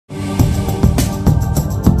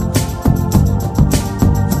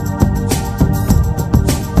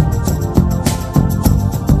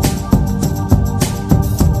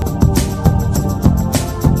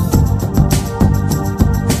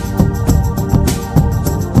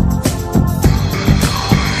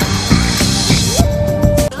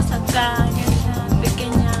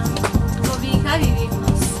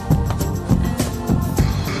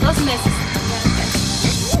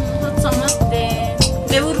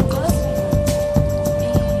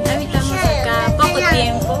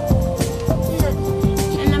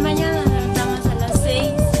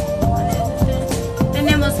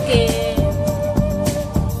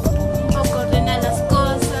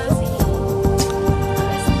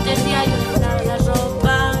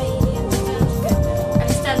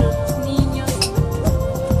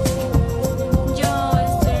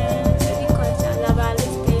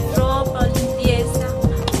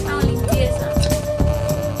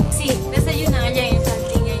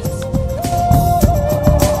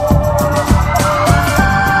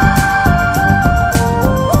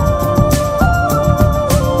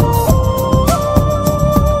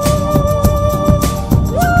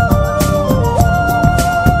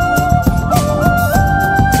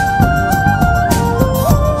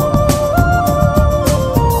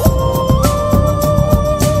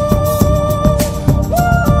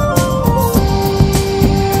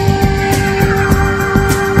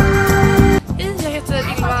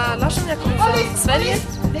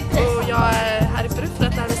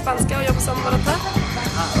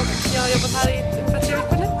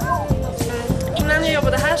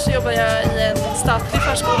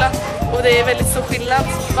det är väldigt stor skillnad.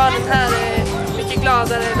 Barnen här är mycket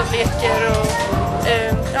gladare, de leker och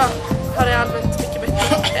har det allmänt mycket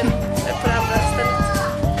bättre än på det andra stället.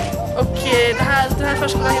 Och den här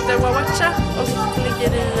förskolan heter Wawacha och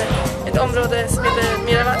ligger i ett område som heter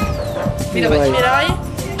Miravai.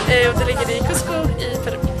 Och det ligger i Cusco i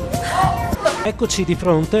Perù. Eccoci di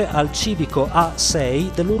fronte al civico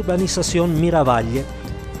A6 dell'urbanissazione Miravaglie,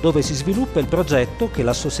 dove si sviluppa il progetto che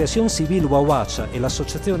l'Associazione Civile Wawacha e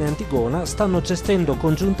l'Associazione Antigona stanno gestendo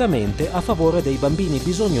congiuntamente a favore dei bambini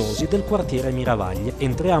bisognosi del quartiere Miravaglie.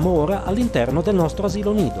 Entriamo ora all'interno del nostro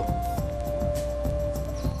asilo nido.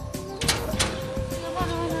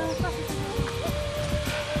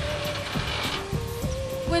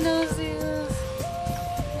 Buenos días.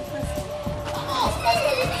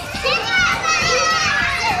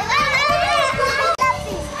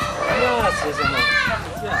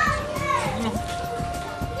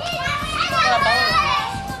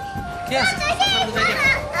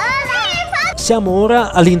 Siamo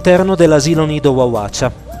ora all'interno dell'asilo nido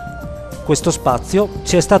Wawacha. Questo spazio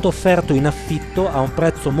ci è stato offerto in affitto a un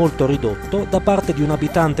prezzo molto ridotto da parte di un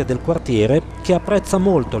abitante del quartiere che apprezza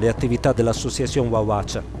molto le attività dell'Associazione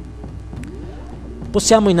Wawacha.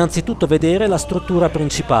 Possiamo innanzitutto vedere la struttura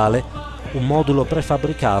principale, un modulo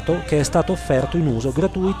prefabbricato che è stato offerto in uso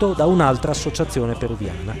gratuito da un'altra associazione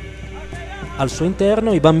peruviana. Al suo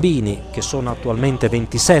interno i bambini, che sono attualmente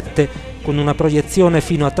 27, con una proiezione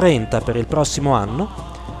fino a 30 per il prossimo anno,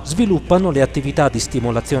 sviluppano le attività di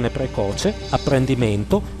stimolazione precoce,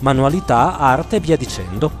 apprendimento, manualità, arte e via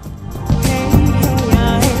dicendo.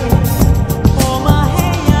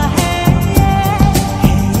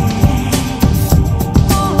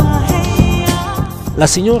 La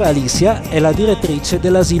signora Alicia è la direttrice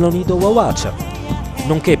dell'asilo nido Wawacha,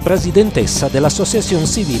 nonché presidentessa dell'Associación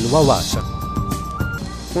Civil Wawacha.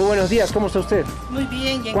 Muy buenos días, ¿cómo está usted? Muy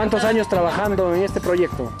bien. ¿Cuántos años trabajando en este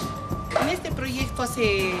proyecto? En este proyecto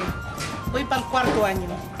voy para el 4º año,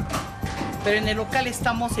 pero en el local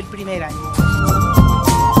estamos el 1er año.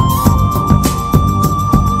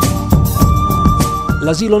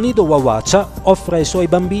 L'asilo nido Wawacha offre ai suoi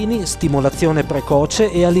bambini stimolazione precoce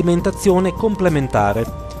e alimentazione complementare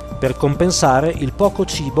per compensare il poco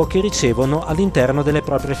cibo che ricevono all'interno delle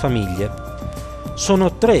proprie famiglie.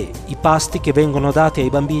 Sono 3 i pasti che vengono dati ai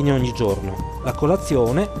bambini ogni giorno: la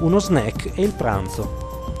colazione, uno snack e il pranzo.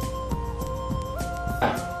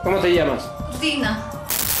 ¿Cómo te llamas? Dina.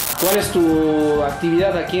 ¿Cuál es tu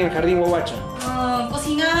actividad aquí en Jardín Wawacha?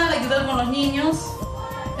 Cocinar, ayudar con los niños.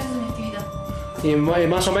 Esa es mi actividad. Y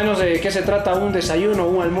más o menos de qué se trata un desayuno o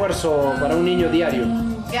un almuerzo para un niño diario.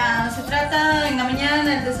 Ya, se trata en la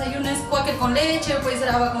mañana, el desayuno es cuáquer con leche, puede ser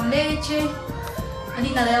agua con leche,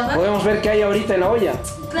 harina de agua. ¿Podemos ver qué hay ahorita en la olla?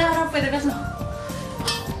 Claro, pero no.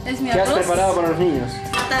 Es mi ¿Qué arroz. has preparado para los niños?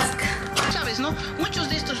 Atasca. Sabes, ¿no? Muchos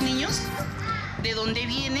de estos niños, de donde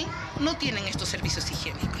vienen, no tienen estos servicios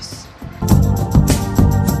higiénicos.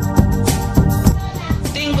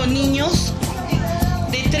 Tengo niños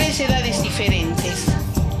de 3 edades diferentes.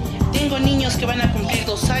 Tengo niños que van a cumplir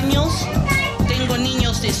 2 años. Tengo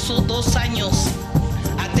niños de 2 años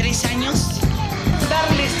a 3 años.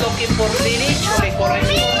 Darles lo que por derecho le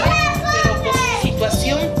corresponde, pero por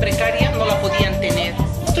situación precaria no la podían tener.